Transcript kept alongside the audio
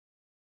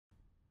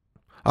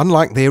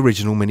Unlike the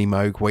original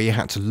Minimoog where you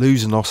had to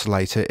lose an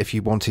oscillator if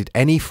you wanted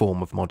any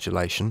form of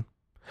modulation,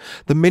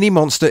 the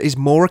Minimonsta is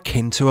more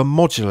akin to a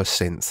modular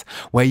synth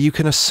where you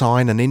can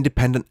assign an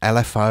independent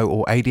LFO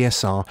or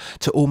ADSR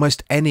to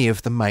almost any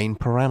of the main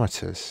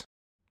parameters.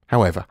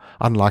 However,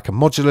 unlike a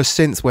modular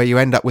synth where you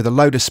end up with a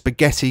load of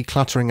spaghetti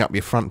cluttering up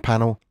your front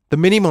panel, the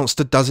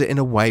Minimonsta does it in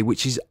a way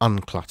which is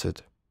uncluttered.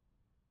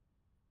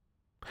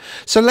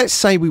 So let's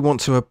say we want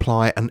to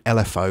apply an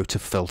LFO to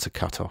filter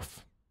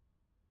cutoff.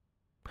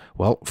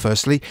 Well,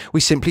 firstly, we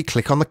simply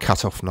click on the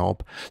cutoff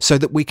knob so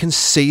that we can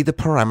see the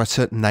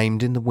parameter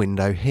named in the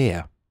window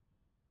here.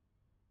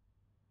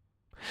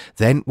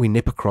 Then we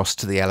nip across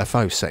to the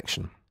LFO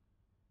section.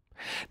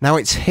 Now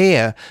it's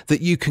here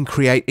that you can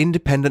create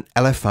independent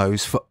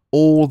LFOs for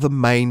all the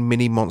main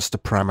Minimonsta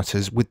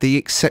parameters with the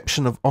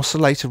exception of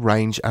oscillator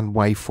range and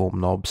waveform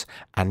knobs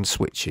and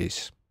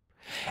switches.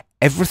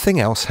 Everything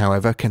else,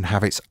 however, can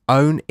have its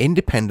own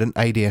independent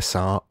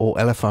ADSR or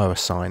LFO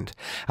assigned,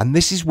 and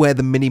this is where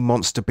the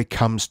Minimonsta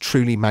becomes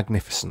truly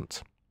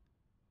magnificent.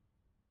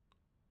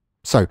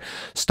 So,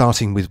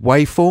 starting with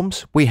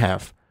waveforms, we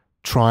have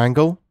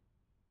triangle,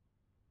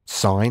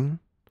 sine,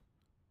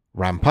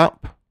 ramp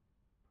up,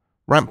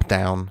 ramp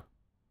down,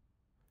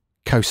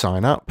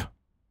 cosine up,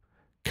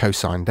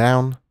 cosine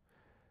down,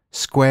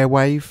 square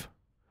wave,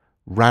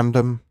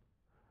 random,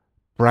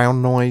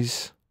 brown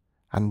noise,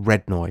 and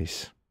red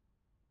noise.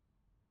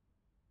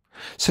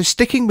 So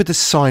sticking with the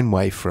sine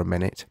wave for a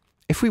minute,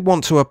 if we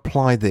want to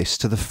apply this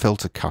to the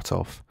filter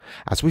cutoff,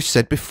 as we've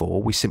said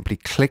before, we simply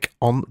click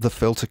on the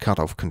filter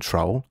cutoff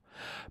control,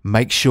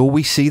 make sure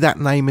we see that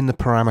name in the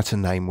parameter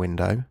name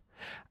window,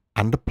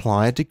 and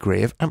apply a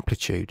degree of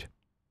amplitude.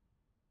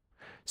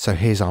 So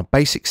here's our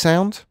basic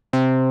sound,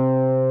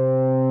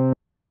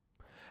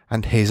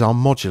 and here's our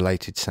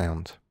modulated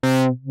sound.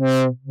 Now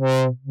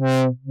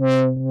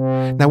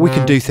we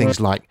can do things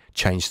like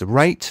change the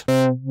rate,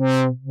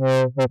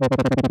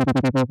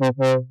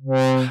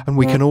 and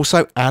we can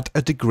also add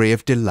a degree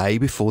of delay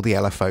before the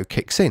LFO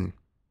kicks in.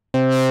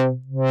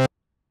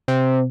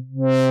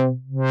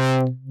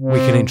 We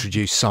can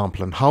introduce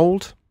sample and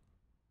hold,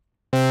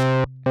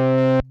 and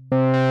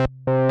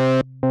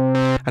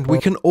we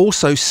can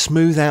also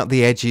smooth out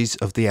the edges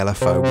of the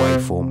LFO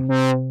waveform.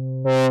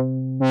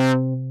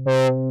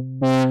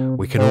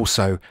 We can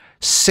also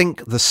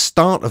sync the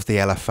start of the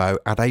LFO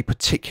at a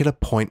particular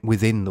point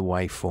within the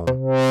waveform.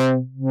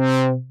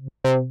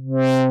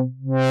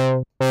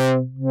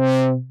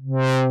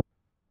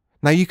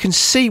 Now you can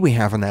see we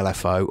have an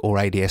LFO or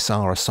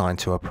ADSR assigned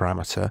to a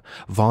parameter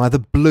via the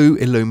blue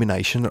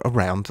illumination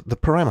around the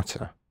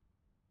parameter.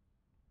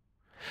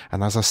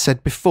 And as I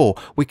said before,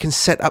 we can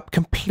set up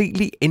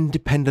completely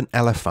independent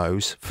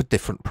LFOs for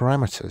different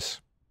parameters.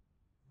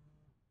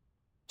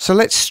 So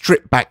let's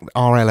strip back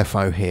our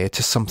LFO here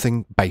to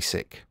something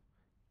basic.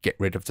 Get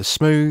rid of the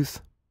smooth,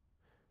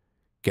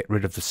 get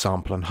rid of the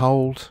sample and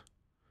hold,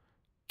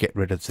 get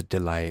rid of the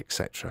delay,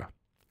 etc.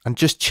 And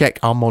just check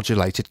our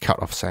modulated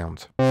cutoff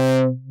sound.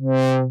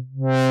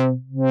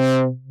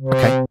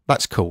 Okay,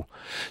 that's cool.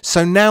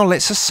 So now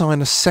let's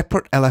assign a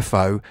separate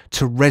LFO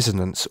to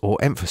resonance or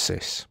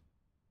emphasis.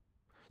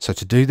 So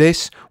to do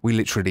this, we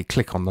literally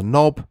click on the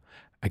knob,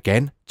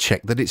 again,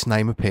 check that its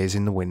name appears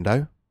in the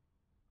window.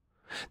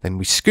 Then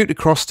we scoot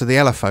across to the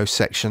LFO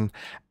section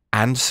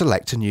and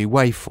select a new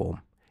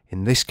waveform.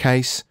 In this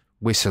case,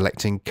 we're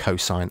selecting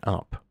cosine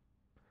up.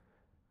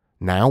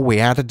 Now we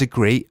add a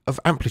degree of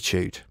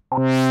amplitude.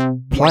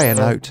 Play a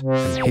note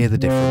and hear the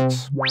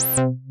difference.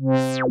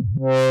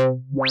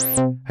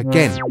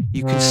 Again,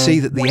 you can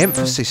see that the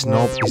emphasis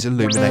knob is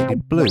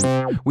illuminated blue,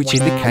 which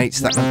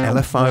indicates that an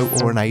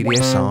LFO or an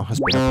ADSR has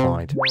been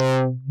applied.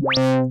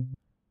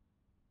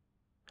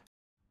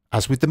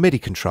 As with the MIDI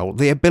control,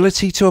 the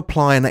ability to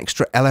apply an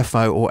extra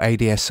LFO or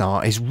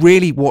ADSR is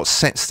really what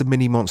sets the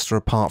Minimonsta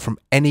apart from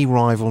any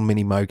rival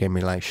Minimoog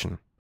emulation.